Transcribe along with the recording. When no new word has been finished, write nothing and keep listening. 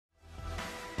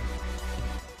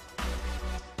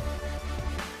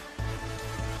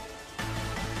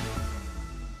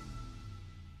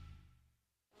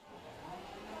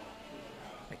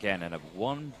again, and a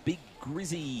one big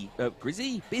busy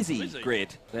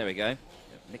grid. There we go.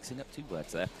 Mixing up two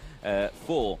words there.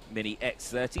 For Mini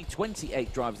X30,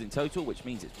 28 drivers in total, which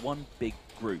means it's one big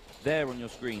group. There on your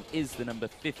screen is the number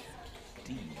 15.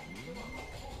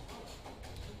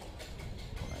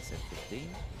 Well, I said 15.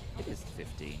 It is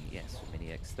 15, yes, for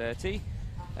Mini X30.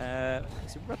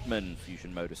 It's a Redline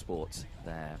Fusion Motorsport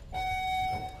there.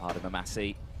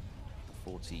 Hassi,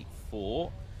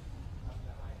 44.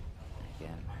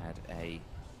 Again, had a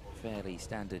fairly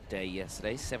standard day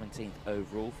yesterday. 17th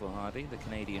overall for Hardy, the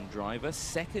Canadian driver.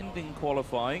 Second in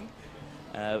qualifying.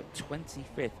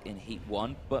 25th in Heat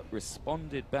 1, but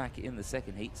responded back in the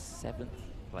second heat. 7th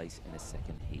place in a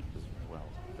second heat as well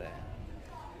there.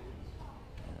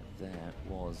 There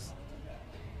was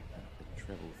the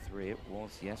treble 3. It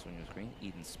was, yes, on your screen.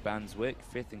 Eden Spanswick,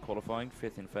 5th in qualifying,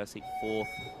 5th in first heat, 4th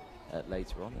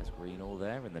later on. There's Greenall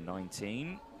there in the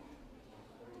 19.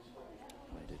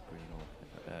 Where did Greenall?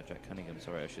 Jack Cunningham,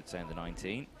 sorry, I should say in the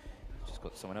 19. Just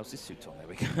got someone else's suit on, there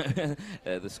we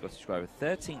go. The Scottish driver,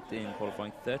 13th in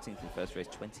qualifying, 13th in first race,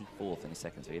 24th in his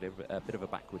second. So he had a bit of a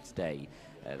backwards day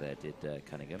there, did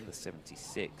Cunningham, the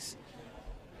 76.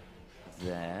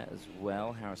 There as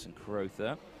well, Harrison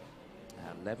Crowther,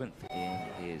 11th in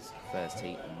his first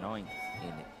heat, 9th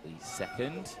in the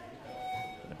second.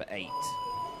 Number 8 on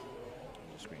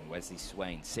the screen, Wesley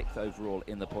Swain, 6th overall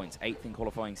in the points, 8th in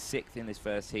qualifying, 6th in his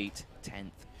first heat,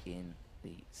 10th in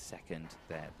the second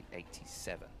there, the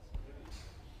 87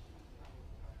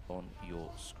 on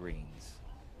your screens.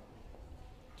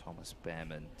 Thomas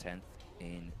Behrman, 10th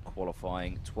in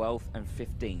qualifying, 12th and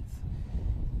 15th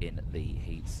in the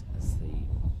heats as the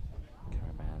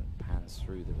caravan pans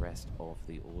through the rest of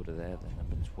the order there. The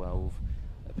number 12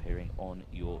 appearing on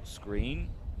your screen.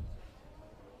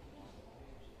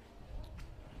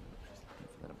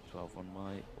 The number 12 on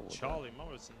my order. Charlie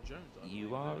Morrison Jones.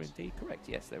 You are indeed correct.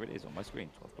 Yes, there it is on my screen.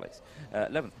 12th place,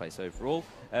 11th place overall.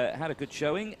 Had a good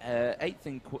showing.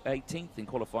 18th in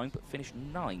qualifying, but finished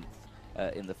 9th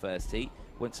in the first heat.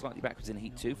 Went slightly backwards in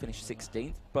Heat 2, finished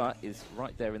 16th, but is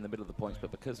right there in the middle of the points.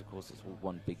 But because, of course, it's all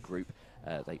one big group,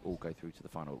 they all go through to the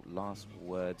final. Last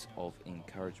words of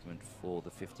encouragement for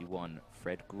the 51,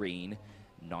 Fred Green,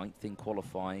 9th in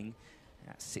qualifying,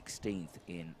 16th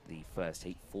in the first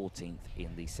heat, 14th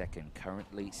in the second.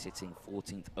 Currently sitting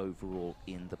 14th overall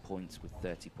in the points with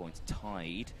 30 points,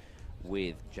 tied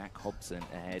with Jack Hobson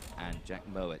ahead and Jack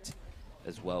Mowat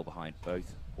as well behind,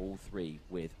 both, all three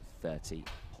with 30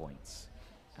 points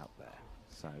out there.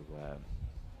 So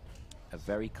a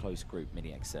very close group, Mini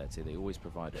X30. They always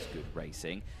provide us good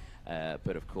racing,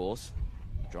 but of course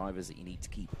drivers that you need to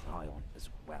keep an eye on as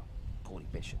well. Paulie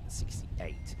Bishop, the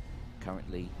 68,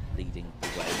 currently leading the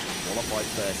way. Qualified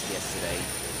first yesterday,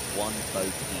 won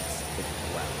both heats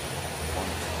well.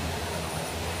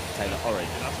 Taylor Orange.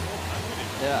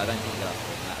 Yeah, I don't think that's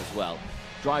more than that as well.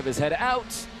 Drivers head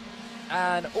out.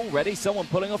 And already someone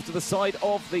pulling off to the side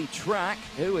of the track.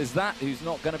 Who is that? Who's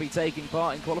not going to be taking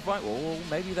part in qualifying? Or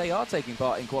maybe they are taking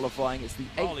part in qualifying. It's the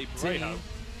 18.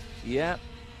 Yeah.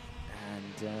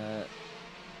 And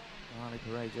Harley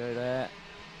Parejo there.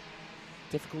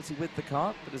 Difficulty with the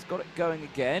kart, but has got it going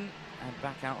again. And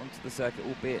back out onto the circuit,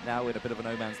 albeit now in a bit of a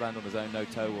no man's land on his own, no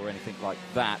tow or anything like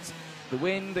that. The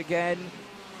wind again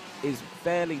is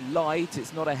fairly light.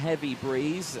 It's not a heavy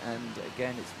breeze, and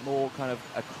again it's more kind of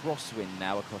a crosswind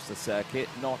now across the circuit,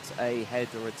 not a head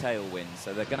or a tailwind,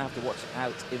 so they're going to have to watch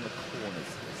out in the corners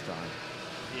this time.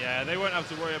 Yeah, they won't have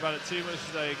to worry about it too much.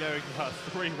 They're going about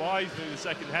 3 wide through the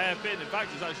second hairpin. In fact,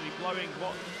 it's actually blowing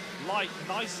what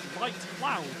nice light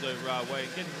clouds over our way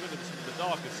and getting rid of some of the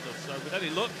darker stuff, so with any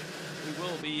luck we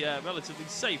will be relatively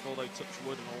safe, although touch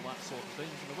wood and all that sort of thing.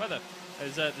 And the weather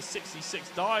as the 66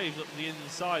 dives up the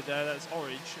inside there, that's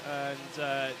orange, and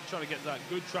trying to get that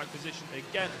good track position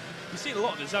again. We've seen a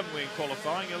lot of this, haven't we, in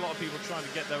qualifying? A lot of people trying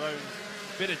to get their own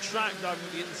bit of track diving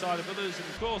at the inside of others, and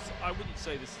of course I wouldn't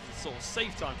say this is a sort of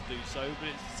safe time to do so, but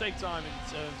it's a safe time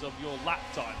in terms of your lap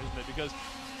time, isn't it? Because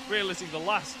realistically the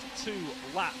last 2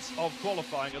 laps of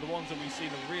qualifying are the ones that we see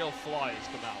the real flyers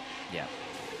come out. Yeah.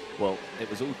 Well, it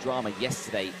was all drama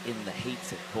yesterday in the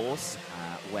heats, of course,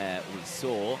 where we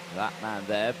saw that man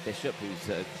there, Bishop,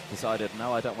 who's decided,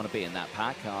 no, I don't want to be in that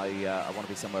pack. I want to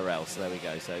be somewhere else. There we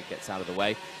go. So it gets out of the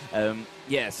way.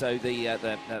 Yeah, so the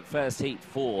first heat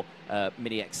for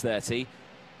Mini X30,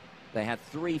 they had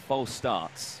 3 false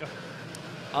starts.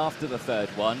 After the third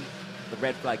one, the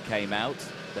red flag came out.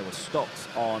 They were stopped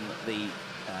on the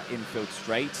infield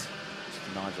straight,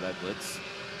 to Nigel Edwards.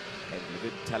 Gave him a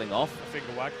good telling off. A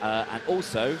finger wag. And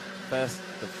also, first,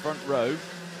 the front row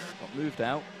got moved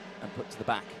out and put to the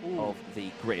back of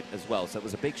the grid as well. So it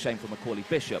was a big shame for Macaulay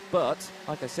Bishop. But,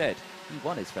 like I said, he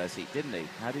won his first heat, didn't he?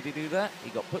 How did he do that?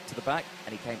 He got put to the back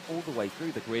and he came all the way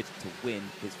through the grid to win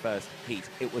his first heat.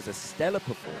 It was a stellar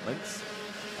performance,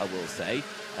 I will say.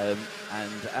 And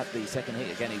at the second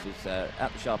heat, again, he was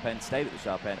at the sharp end, stayed at the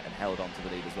sharp end and held on to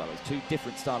the lead as well. It was two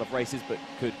different style of races, but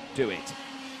could do it.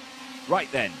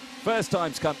 Right then, first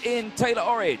times come in. Taylor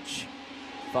Orridge,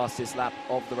 fastest lap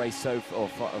of the race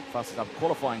fastest lap of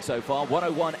qualifying so far,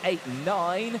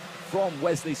 101.89 from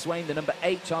Wesley Swain, the number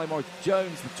 8. Charlie Morris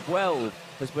Jones, the 12,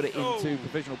 has put it into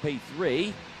provisional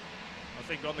P3. I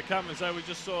think on the cameras there we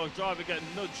just saw a driver get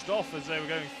nudged off as they were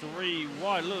going 3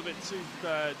 wide, a little bit too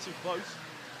close.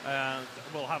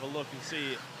 We'll have a look and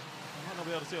see. I might not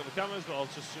be able to see it on the cameras, but I'll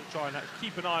just try and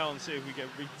keep an eye on and see if we can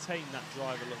retain that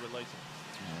driver a little bit later.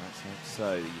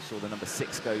 So you saw the number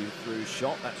 6 go through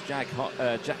shot. That's Jack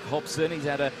Hobson. He's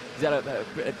had a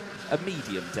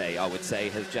medium day, I would say,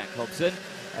 has Jack Hobson.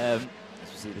 As you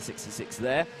see the 66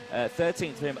 there.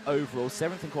 13th for him overall,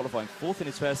 7th in qualifying, 4th in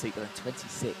his first heat, but then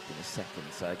 26th in his second.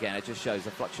 So again, it just shows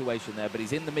a fluctuation there, but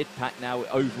he's in the mid-pack now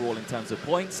overall in terms of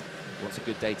points. He wants a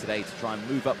good day today to try and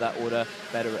move up that order.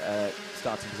 Better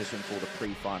starting position for the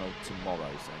pre-final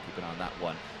tomorrow, so keep an eye on that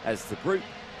one. As the group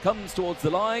comes towards the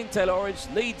line, Taylor Orridge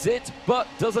leads it, but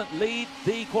doesn't lead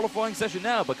the qualifying session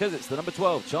now because it's the number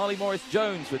 12, Charlie Morris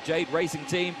Jones for Jade Racing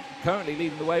Team, currently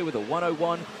leading the way with a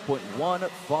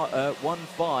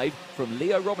 101.15 from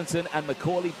Leo Robinson and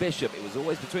Macaulay Bishop. It was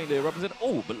always between Leo Robinson.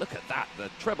 Oh, but look at that,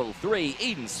 the treble 3.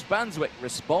 Eden Spanswick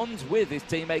responds with his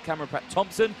teammate Cameron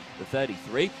Pratt-Thompson, the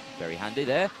 33. Very handy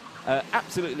there.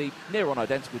 Absolutely near on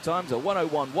identical times, a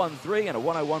 101.13 and a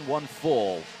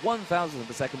 101.14. 1,000th of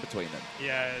a second between them.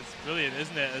 Yeah, it's brilliant,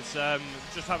 isn't it? It's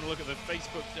just having a look at the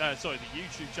Facebook, the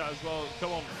YouTube chat as well.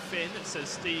 Come on, Finn, it says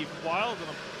Steve Wild, and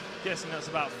I'm guessing that's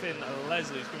about Finn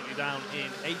Leslie, who's currently down in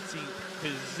 18th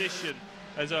position.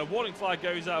 As a warning flag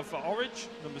goes out for Orridge,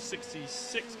 number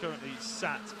 66 currently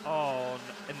sat on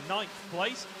 9th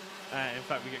place. In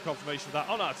fact, we get confirmation of that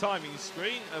on our timing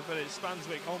screen, but it's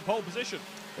Spanswick on pole position.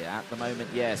 Yeah, at the moment,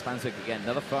 yeah, Spanswick again,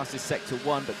 another fastest Sector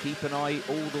 1, but keep an eye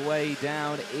all the way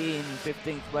down in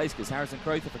 15th place because Harrison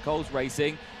Crowther for Coles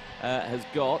Racing has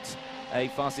got a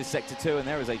fastest Sector 2, and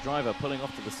there is a driver pulling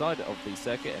off to the side of the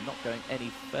circuit and not going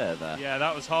any further. Yeah,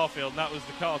 that was Harfield, and that was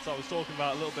the Kart I was talking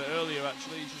about a little bit earlier,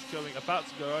 actually. He's just about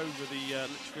to go over the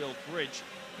Litchfield Bridge.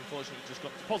 Unfortunately, just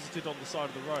got deposited on the side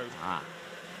of the road.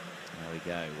 There we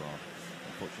go. Well,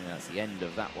 unfortunately, that's the end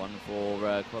of that one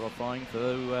for qualifying for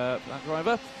that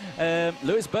driver.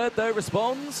 Lewis Bird, though,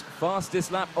 responds.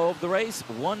 Fastest lap of the race,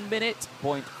 1 minute,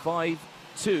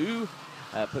 0.52.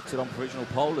 Puts it on provisional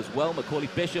pole as well. Macaulay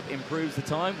Bishop improves the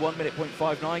time, 1 minute,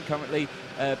 0.59. Currently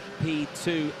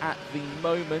P2 at the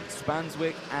moment.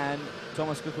 Spanswick and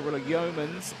Thomas Cucurilla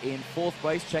Yeomans in 4th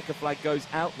place. Checker flag goes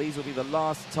out. These will be the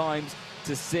last times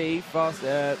to see.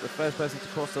 The first person to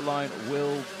cross the line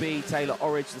will be Taylor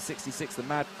Orridge, the 66, the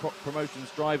Mad Croc Promotions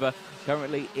driver,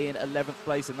 currently in 11th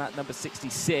place, and that number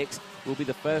 66 will be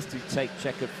the first to take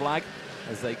checkered flag.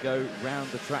 As they go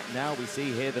round the track now, we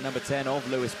see here the number 10 of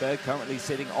Lewisburg, currently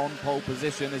sitting on pole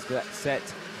position, as that set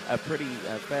a pretty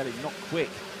fairly not quick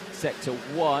Sector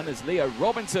 1 as Leo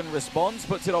Robinson responds,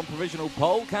 puts it on provisional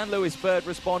pole. Can Lewisburg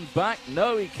respond back?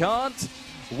 No, he can't.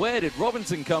 Where did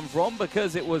Robinson come from?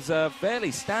 Because it was a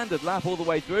fairly standard lap all the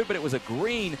way through, but it was a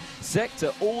green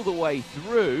sector all the way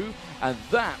through, and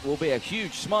that will be a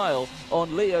huge smile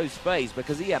on Leo's face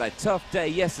because he had a tough day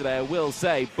yesterday, I will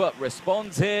say, but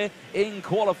responds here in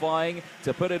qualifying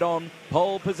to put it on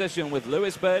pole position with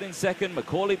Lewis Bird in 2nd,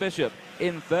 Macaulay Bishop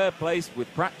in 3rd place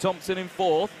with Pratt Thompson in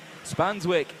 4th,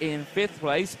 Spanswick in 5th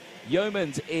place,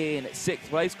 Yeomans in 6th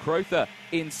place, Crowther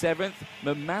in 7th,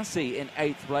 Mamassi in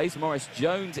 8th place, Morris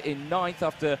Jones in 9th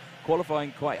after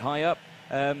qualifying quite high up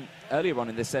earlier on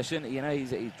in this session. You know,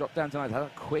 he's dropped down tonight,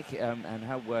 how quick and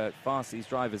how fast these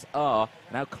drivers are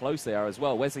and how close they are as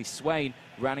well. Wesley Swain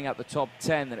rounding out the top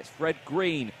 10, then it's Fred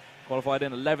Green qualified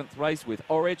in 11th place with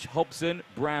Orridge, Hobson,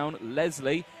 Brown,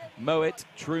 Leslie, Mowat,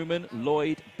 Truman,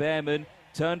 Lloyd, Behrman,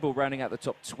 Turnbull rounding out the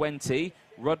top 20.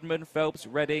 Rudman, Phelps,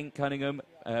 Redding, Cunningham,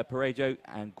 Parejo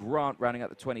and Grant rounding out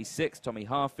the 26. Tommy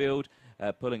Harfield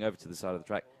pulling over to the side of the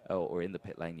track, or in the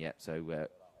pit lane yet, so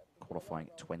qualifying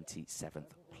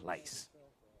 27th place.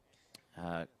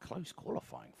 Close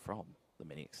qualifying from the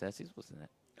Mini X30s, wasn't it?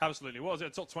 Absolutely was.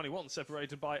 Top 21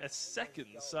 separated by a second.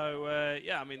 So,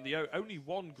 yeah, I mean, the only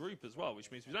one group as well,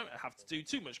 which means we don't have to do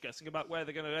too much guessing about where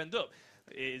they're going to end up.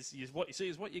 Is what you see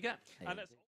is what you get. And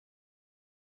that's